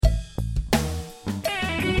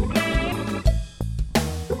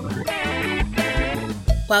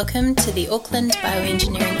Welcome to the Auckland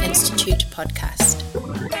Bioengineering Institute podcast.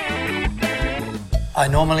 I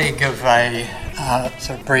normally give a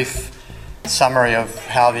sort of brief summary of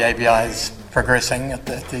how the ABI is progressing at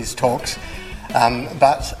these talks,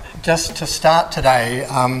 but just to start today,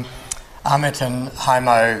 Amit and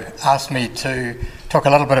Haimo asked me to talk a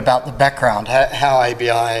little bit about the background, how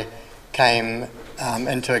ABI came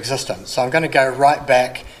into existence. So I'm going to go right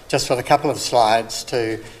back just with a couple of slides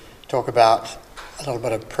to talk about a little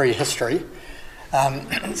bit of prehistory.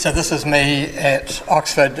 So this is me at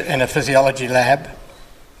Oxford in a physiology lab,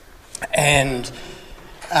 and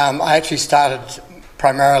I actually started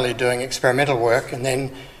primarily doing experimental work and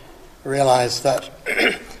then realised that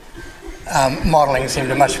modelling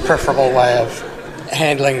seemed a much preferable way of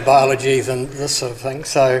handling biology than this sort of thing.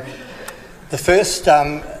 So the first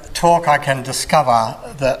talk I can discover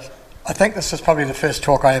that, I think this is probably the first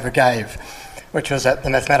talk I ever gave, which was at the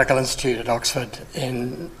Mathematical Institute at Oxford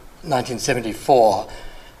in 1974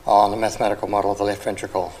 on a mathematical model of the left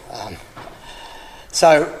ventricle.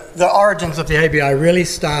 So the origins of the ABI really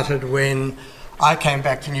started when I came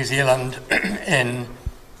back to New Zealand in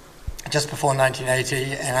just before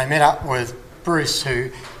 1980, and I met up with Bruce, who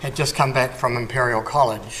had just come back from Imperial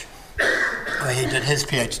College, where he did his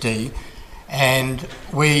PhD, and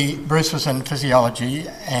Bruce was in physiology,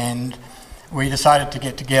 and we decided to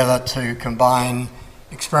get together to combine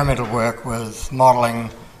experimental work with modelling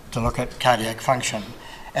to look at cardiac function.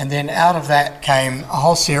 And then out of that came a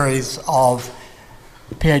whole series of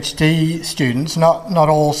PhD students, not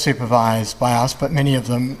all supervised by us, but many of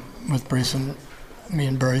them with Bruce and me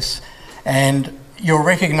and Bruce. And you'll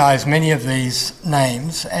recognise many of these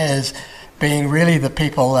names as being really the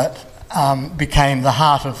people that became the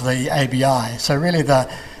heart of the ABI. So really the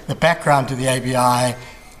background to the ABI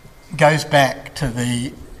goes back to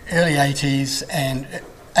the early 80s and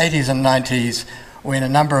 90s, when a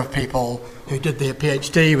number of people who did their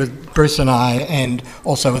PhD with Bruce and I, and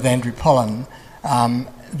also with Andrew Pullen,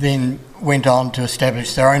 then went on to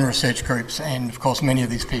establish their own research groups, and of course many of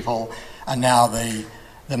these people are now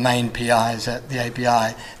the main PIs at the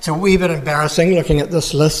ABI. It's a wee bit embarrassing looking at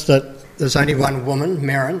this list that there's only one woman,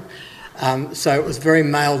 Merrin, so it was very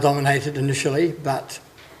male dominated initially, but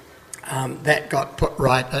that got put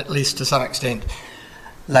right, at least to some extent,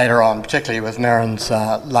 later on, particularly with Merrin's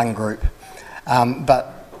lung group.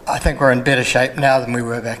 But I think we're in better shape now than we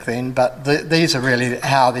were back then, but these are really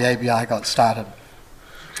how the ABI got started.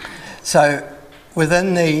 So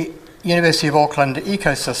within the University of Auckland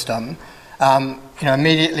ecosystem,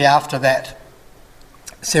 immediately after that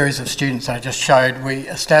series of students I just showed, we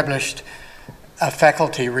established a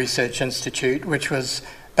faculty research institute, which was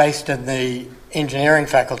based in the engineering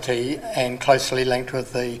faculty and closely linked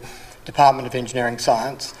with the Department of Engineering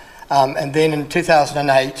Science. And then in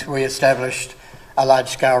 2008, we established a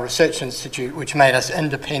large-scale research institute, which made us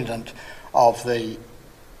independent of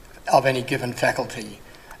any given faculty.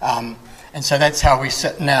 And so that's how we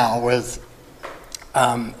sit now, with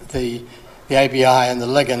the ABI and the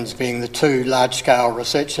Liggins being the two large-scale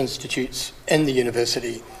research institutes in the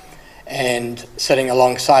university and sitting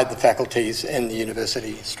alongside the faculties in the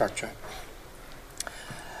university structure.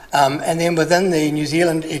 And then within the New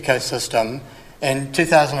Zealand ecosystem, in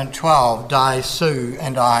 2012, Sue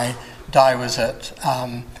and I was at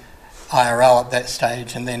IRL at that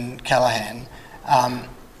stage, and then Callaghan,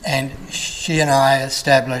 and she and I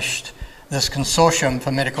established this consortium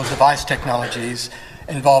for medical device technologies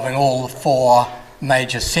involving all the four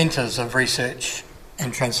major centres of research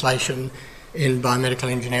and translation in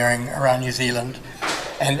biomedical engineering around New Zealand,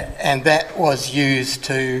 and that was used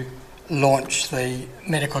to launch the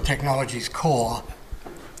Medical Technologies Core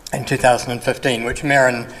in 2015, which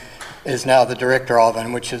Merrin is now the director of,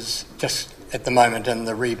 and which is just at the moment in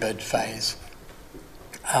the rebid phase.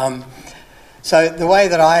 So the way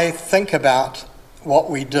that I think about what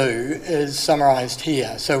we do is summarised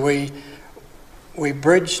here. So we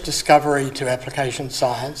bridge discovery to application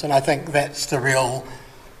science, and I think that's the real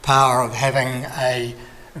power of having a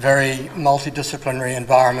very multidisciplinary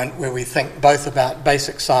environment where we think both about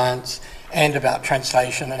basic science and about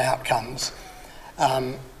translation and outcomes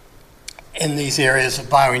in these areas of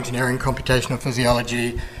bioengineering, computational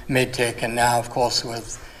physiology, medtech, and now, of course,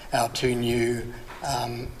 with our two new,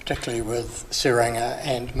 particularly with Sue Ranger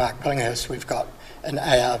and Mark Billinghurst, we've got an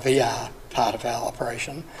AR/VR part of our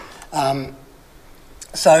operation.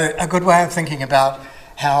 So a good way of thinking about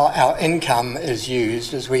how our income is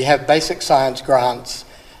used is we have basic science grants,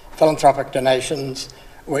 philanthropic donations,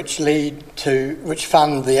 which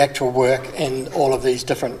fund the actual work in all of these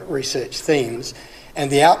different research themes,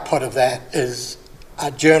 and the output of that is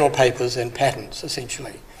journal papers and patents,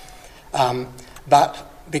 essentially.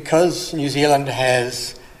 But because New Zealand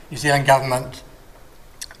government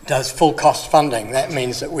does full cost funding, that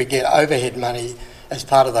means that we get overhead money as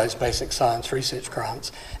part of those basic science research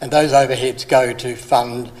grants. And those overheads go to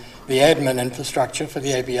fund the admin infrastructure for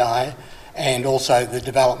the ABI and also the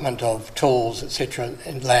development of tools, etc.,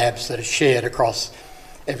 and labs that are shared across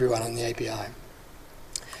everyone in the ABI.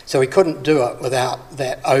 So we couldn't do it without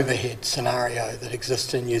that overhead scenario that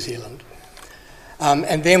exists in New Zealand.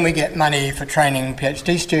 And then we get money for training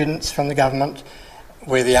PhD students from the government,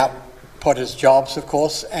 where the output is jobs, of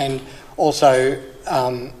course, and also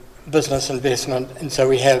business investment. And so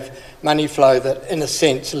we have money flow that, in a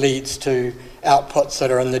sense, leads to outputs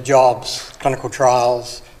that are in the jobs, clinical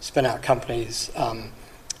trials, spin-out companies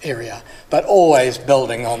area, but always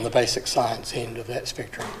building on the basic science end of that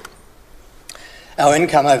spectrum. Our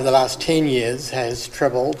income over the last 10 years has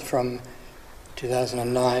trebled from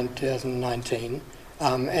 2009 to 2019,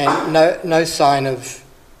 and no sign of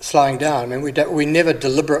slowing down. I mean, we never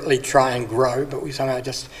deliberately try and grow, but we somehow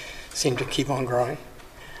just seem to keep on growing,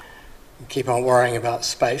 and keep on worrying about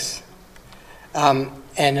space. And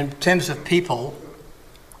in terms of people,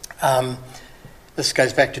 this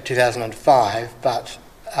goes back to 2005, but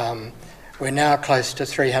we're now close to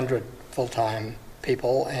 300 full-time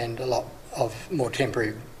people and a lot of more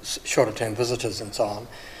temporary, shorter-term visitors and so on.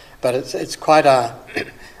 But it's quite a, I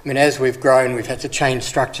mean, as we've grown, we've had to change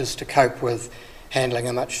structures to cope with handling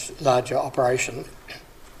a much larger operation.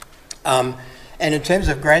 And in terms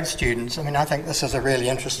of grad students, I mean, I think this is a really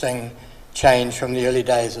interesting change from the early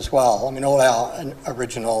days as well. I mean, all our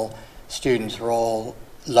original students were all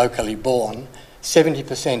locally born.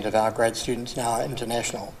 70% of our grad students now are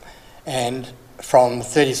international, and from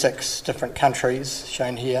 36 different countries,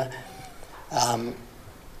 shown here,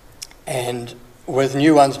 and with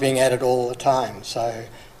new ones being added all the time. So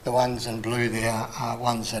the ones in blue there are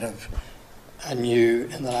ones that are new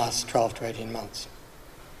in the last 12 to 18 months.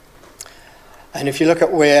 And if you look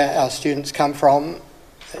at where our students come from,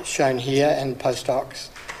 it's shown here in postdocs,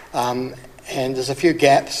 and there's a few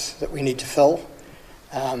gaps that we need to fill.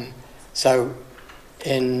 So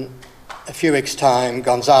in a few weeks' time,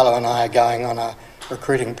 Gonzalo and I are going on a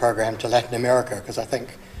recruiting program to Latin America, because I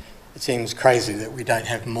think it seems crazy that we don't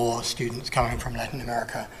have more students coming from Latin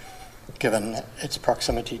America, given its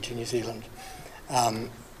proximity to New Zealand.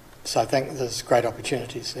 So I think there's great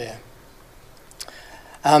opportunities there.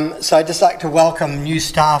 So I'd just like to welcome new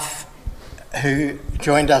staff who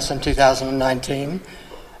joined us in 2019,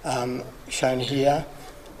 shown here.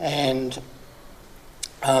 And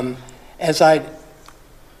as I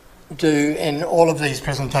do in all of these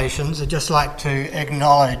presentations, I'd just like to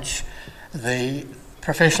acknowledge the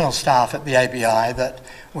professional staff at the ABI that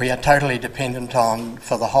we are totally dependent on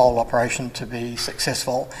for the whole operation to be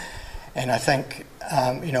successful. And I think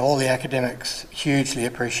all the academics hugely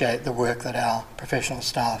appreciate the work that our professional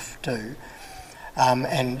staff do.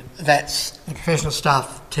 And the professional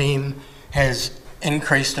staff team has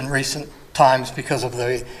increased in recent times because of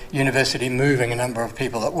the university moving a number of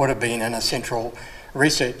people that would have been in a central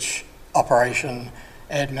research operation,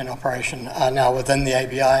 admin operation, are now within the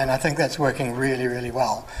ABI, and I think that's working really, really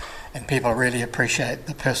well. And people really appreciate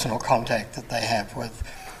the personal contact that they have with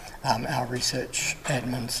our research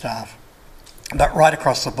admin staff. But right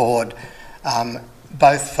across the board,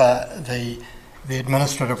 both for the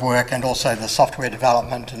administrative work and also the software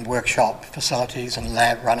development and workshop facilities and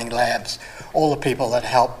running labs, all the people that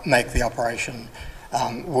help make the operation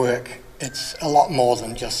work, it's a lot more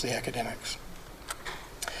than just the academics.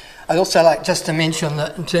 I'd also like just to mention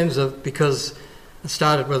that in terms of, because it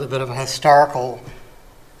started with a bit of a historical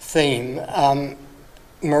theme,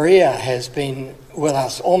 Maria has been with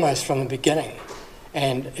us almost from the beginning.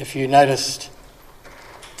 And if you noticed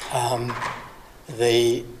well,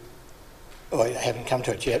 I haven't come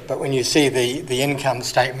to it yet, but when you see the income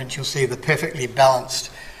statement, you'll see the perfectly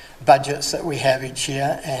balanced budgets that we have each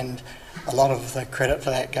year, and a lot of the credit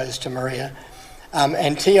for that goes to Maria.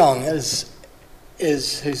 And Tiong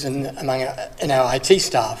who's in our IT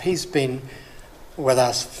staff. He's been with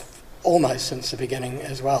us almost since the beginning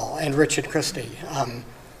as well. And Richard Christie, a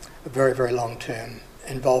very, very long-term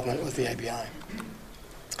involvement with the ABI.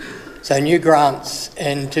 So new grants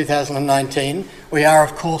in 2019. We are,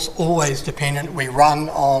 of course, always dependent. We run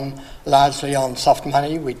largely on soft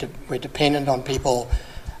money. We're dependent on people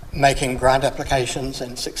making grant applications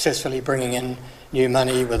and successfully bringing in new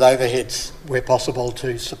money with overheads where possible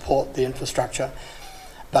to support the infrastructure.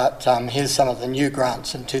 But here's some of the new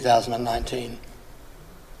grants in 2019.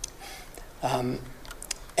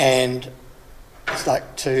 And I'd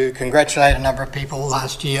like to congratulate a number of people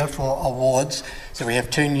last year for awards. So we have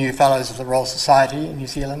 2 new Fellows of the Royal Society in New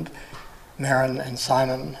Zealand, Merrin and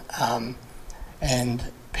Simon,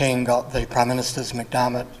 and Peng got the Prime Minister's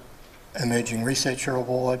McDermott Emerging Researcher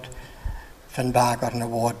Award. Finbar got an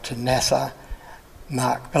award to NASA.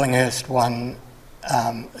 Mark Billinghurst won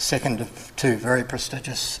second of two very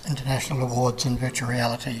prestigious international awards in virtual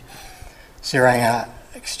reality. Siranga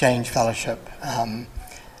Exchange Fellowship.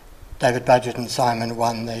 David Budgett and Simon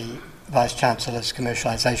won the Vice Chancellor's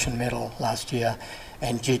Commercialisation Medal last year,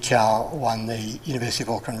 and Ji Chao won the University of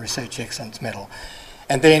Auckland Research Excellence Medal.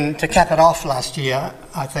 And then to cap it off last year,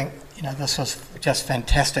 I think this was just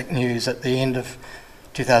fantastic news at the end of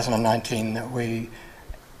 2019 that we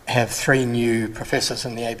have 3 new professors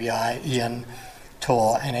in the ABI, Ian,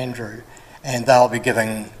 Tor and Andrew, and they'll be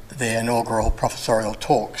giving their inaugural professorial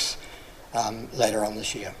talks later on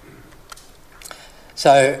this year.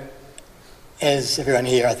 So, as everyone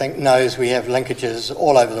here I think knows, we have linkages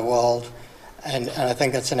all over the world, and I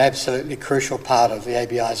think it's an absolutely crucial part of the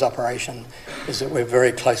ABI's operation is that we're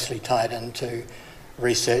very closely tied into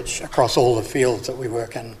research across all the fields that we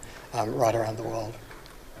work in right around the world.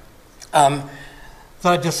 So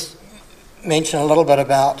I'd just mention a little bit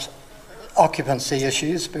about occupancy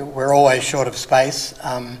issues. We're always short of space,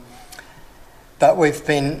 but we've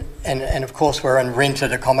been, and of course we're in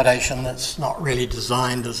rented accommodation that's not really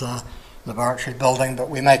designed as a laboratory building,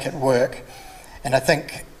 but we make it work. And I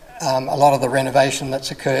think a lot of the renovation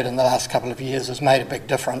that's occurred in the last couple of years has made a big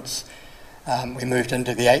difference. We moved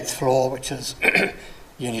into the 8th floor, which is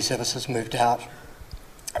Uni Services moved out.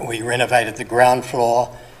 We renovated the ground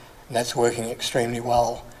floor, and that's working extremely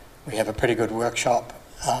well. We have a pretty good workshop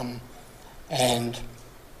and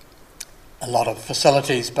a lot of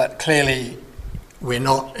facilities, but clearly we're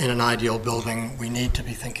not in an ideal building. We need to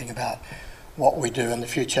be thinking about what we do in the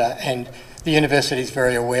future, and the university is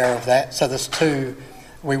very aware of that. So there's 2,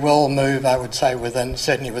 we will move, I would say,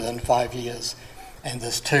 certainly within 5 years, and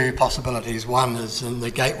there's 2 possibilities. One is in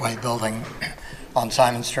the Gateway building on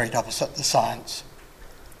Simon Street opposite the Science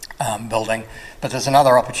building, but there's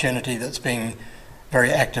another opportunity that's being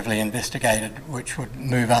very actively investigated, which would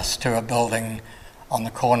move us to a building on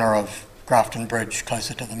the corner of Grafton Bridge,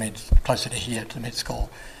 closer to here, to the med school.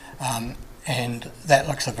 And that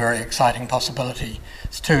looks a very exciting possibility.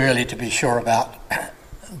 It's too early to be sure about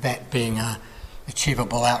that being an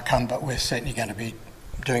achievable outcome, but we're certainly going to be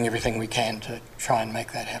doing everything we can to try and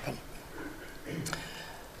make that happen.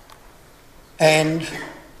 And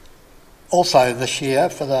also this year,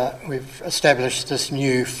 we've established this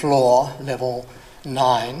new floor, level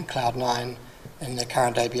 9, Cloud 9, in the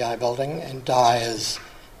current ABI building, and Di is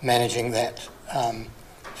managing that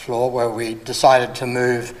floor, where we decided to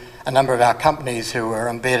move a number of our companies who were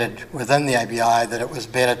embedded within the ABI, that it was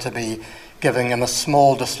better to be giving them a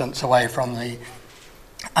small distance away from the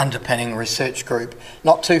underpinning research group.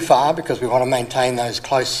 Not too far, because we want to maintain those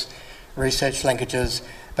close research linkages,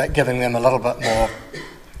 but giving them a little bit more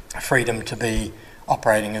freedom to be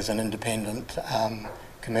operating as an independent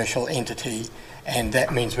commercial entity. And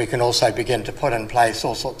that means we can also begin to put in place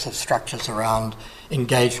all sorts of structures around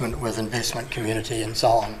engagement with investment community and so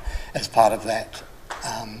on as part of that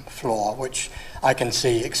floor, which I can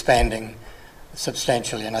see expanding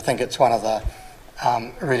substantially. And I think it's one of the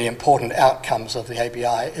really important outcomes of the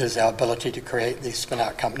ABI is our ability to create these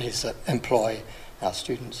spin-out companies that employ our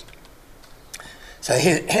students. So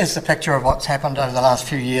here's the picture of what's happened over the last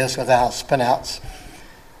few years with our spin-outs.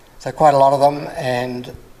 So quite a lot of them,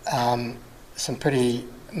 and some pretty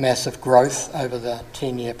massive growth over the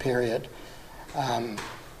 10-year period.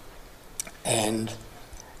 And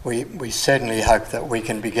we certainly hope that we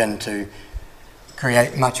can begin to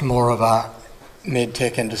create much more of a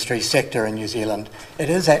medtech industry sector in New Zealand. It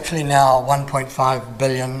is actually now 1.5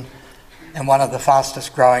 billion and one of the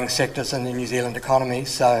fastest growing sectors in the New Zealand economy.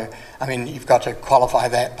 So, I mean, you've got to qualify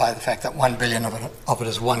that by the fact that 1 billion of it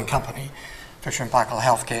is one company, Fisher & Paykel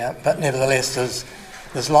Healthcare. But nevertheless,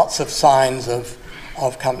 there's lots of signs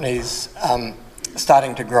of companies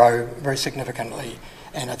starting to grow very significantly,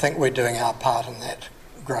 and I think we're doing our part in that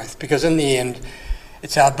growth, because in the end,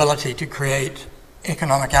 it's our ability to create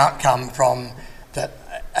economic outcome that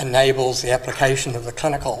enables the application of the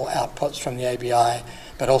clinical outputs from the ABI,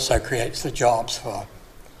 but also creates the jobs for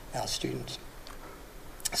our students.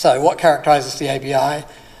 So what characterises the ABI?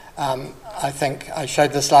 I think I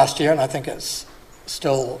showed this last year, and I think it's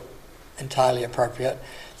still entirely appropriate,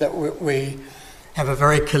 that we have a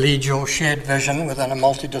very collegial shared vision within a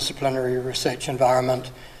multidisciplinary research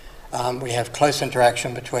environment. We have close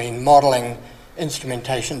interaction between modelling,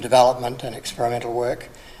 instrumentation development and experimental work.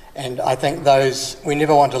 And I think we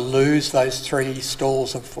never want to lose those 3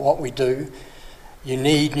 stools of what we do. You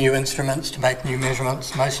need new instruments to make new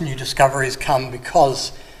measurements. Most new discoveries come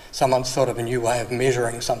because someone's thought of a new way of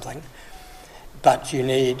measuring something. But you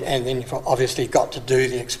need, and then you've obviously got to do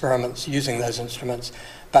the experiments using those instruments,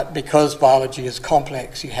 but because biology is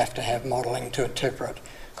complex, you have to have modelling to interpret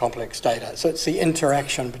complex data. So it's the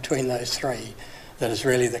interaction between those three that is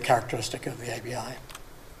really the characteristic of the ABI.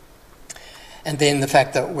 And then the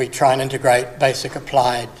fact that we try and integrate basic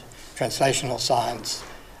applied translational science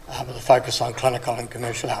with a focus on clinical and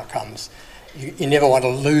commercial outcomes. You never want to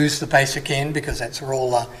lose the basic end, because that's where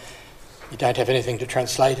all you don't have anything to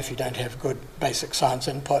translate if you don't have good basic science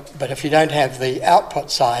input. But if you don't have the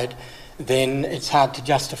output side, then it's hard to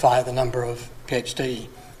justify the number of PhD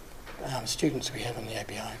students we have in the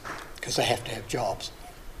ABI, because they have to have jobs.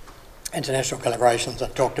 International collaborations,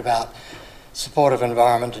 I've talked about, supportive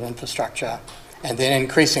environment and infrastructure, and then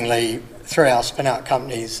increasingly through our spin-out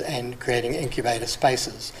companies and creating incubator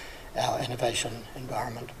spaces, our innovation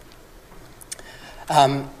environment.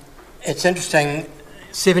 It's interesting,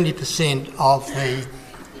 70% of the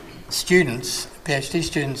students, PhD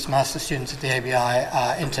students, master students at the ABI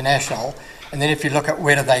are international, and then if you look at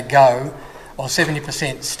where do they go, well,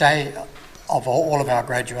 70% stay, of all of our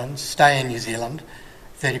graduates, stay in New Zealand.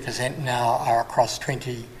 30% now are across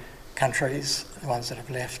 20 countries, the ones that have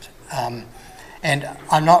left. And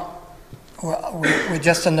we're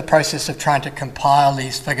just in the process of trying to compile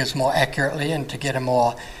these figures more accurately and to get a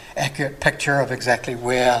more accurate picture of exactly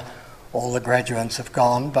where all the graduates have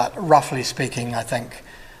gone. But roughly speaking, I think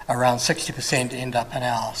around 60% end up in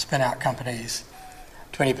our spin-out companies,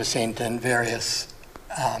 20% in various,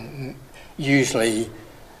 usually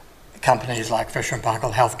companies like Fisher &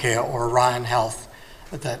 Paykel Healthcare or Orion Health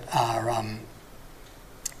that are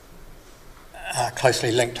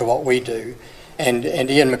closely linked to what we do. And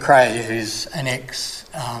Ian McRae, who's an ex-student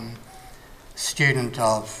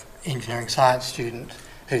of engineering science student,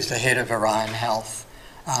 who's the head of Orion Health,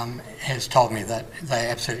 has told me that they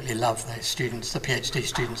absolutely love those students, the PhD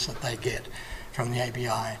students that they get from the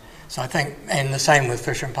ABI. So I think, and the same with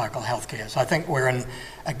Fisher & Paykel Healthcare. So I think we're in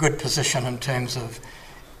a good position in terms of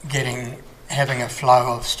having a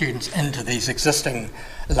flow of students into these existing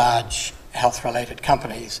large health-related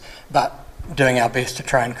companies, but doing our best to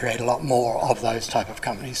try and create a lot more of those type of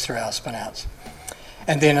companies through our spin-outs.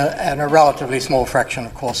 And then a relatively small fraction,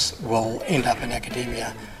 of course, will end up in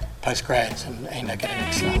academia, postgrads and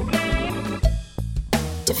academic staff.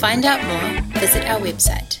 To find out more, visit our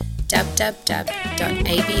website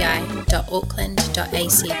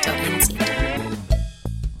www.abi.auckland.ac.nz.